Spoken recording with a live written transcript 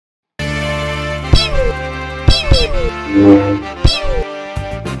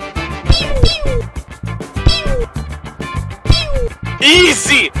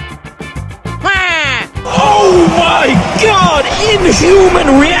Easy! Oh my god!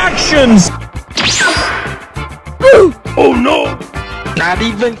 Inhuman reactions! Oh no! Not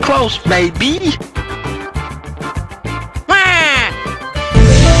even close, baby!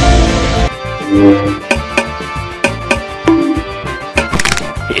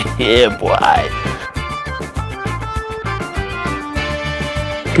 Yeah, boy.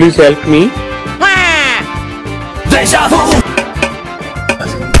 Please help me. Deja vu!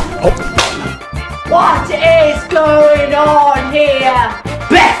 What is going on here?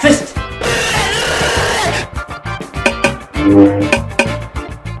 Breakfast!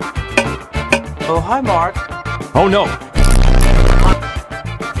 Oh, hi, Mark. Oh no!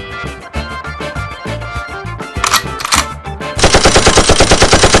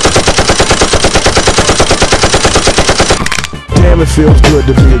 Damn, it feels good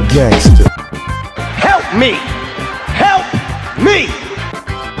to be a gangster. Help me! Help me!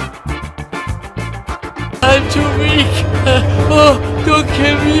 I'm too weak. Oh, don't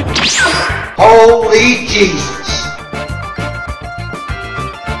kill me. Holy Jesus!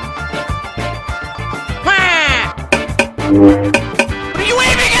 What are you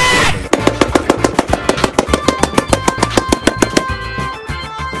aiming at?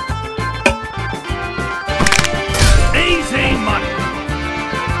 Easy money!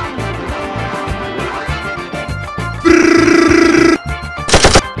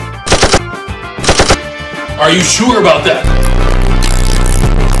 Are you sure about that?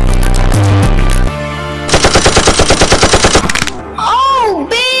 Oh,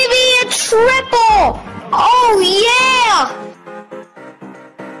 baby, a triple! Oh, yeah!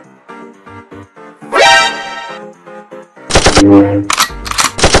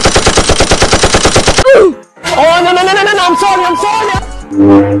 Oh, no, I'm sorry!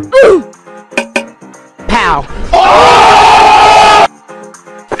 Pow!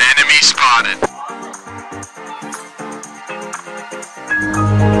 Enemy spotted.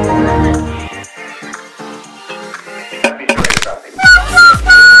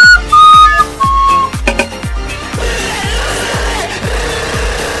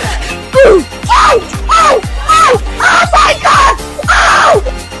 Oh my God! Oh!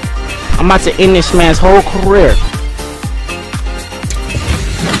 I'm about to end this man's whole career.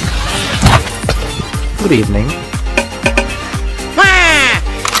 Good evening.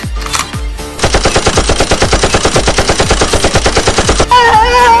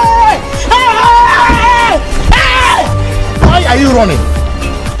 Why are you running?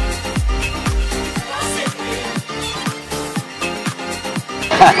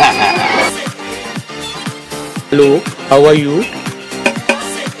 Hello, how are you?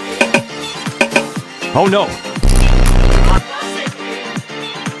 Oh no!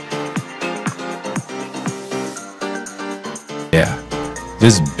 Yeah,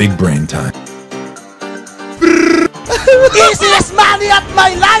 this is big brain time. Easiest money of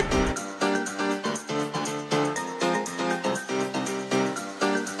my life!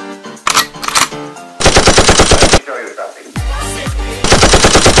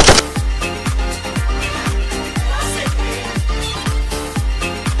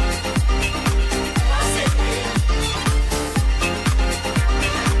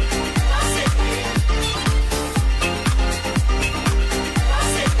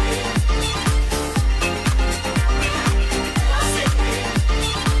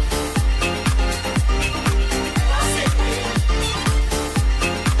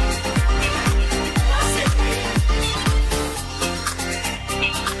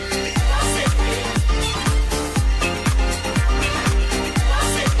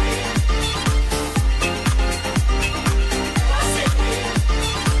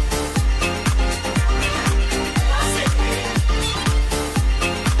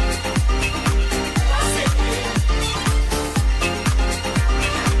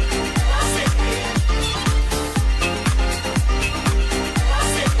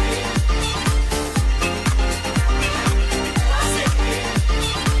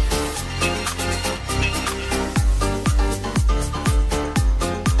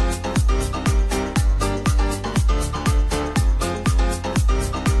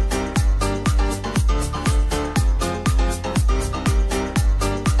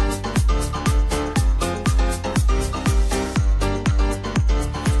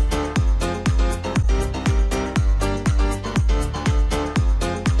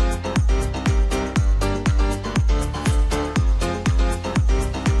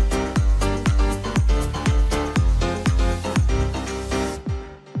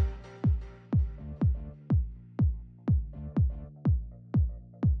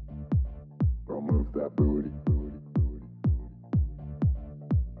 Girl,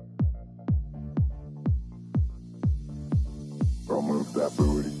 move that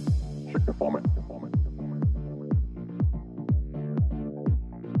booty. Shake it for me.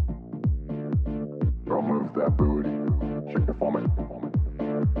 Girl, move that booty. Shake it for me.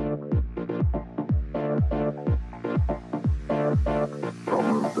 Girl,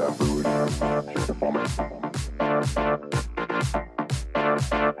 move that booty. Shake it for me.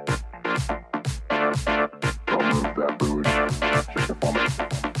 Girl, move that booty. Shake it for me.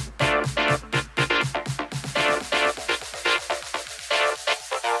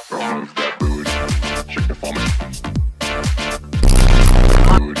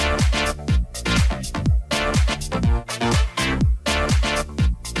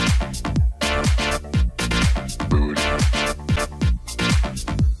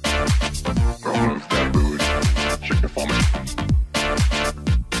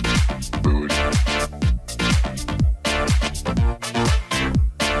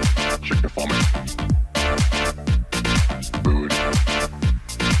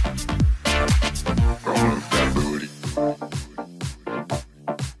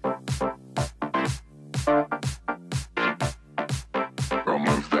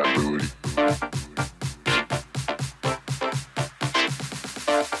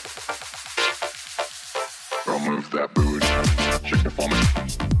 Move that booty, shake it for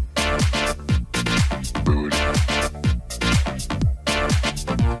me.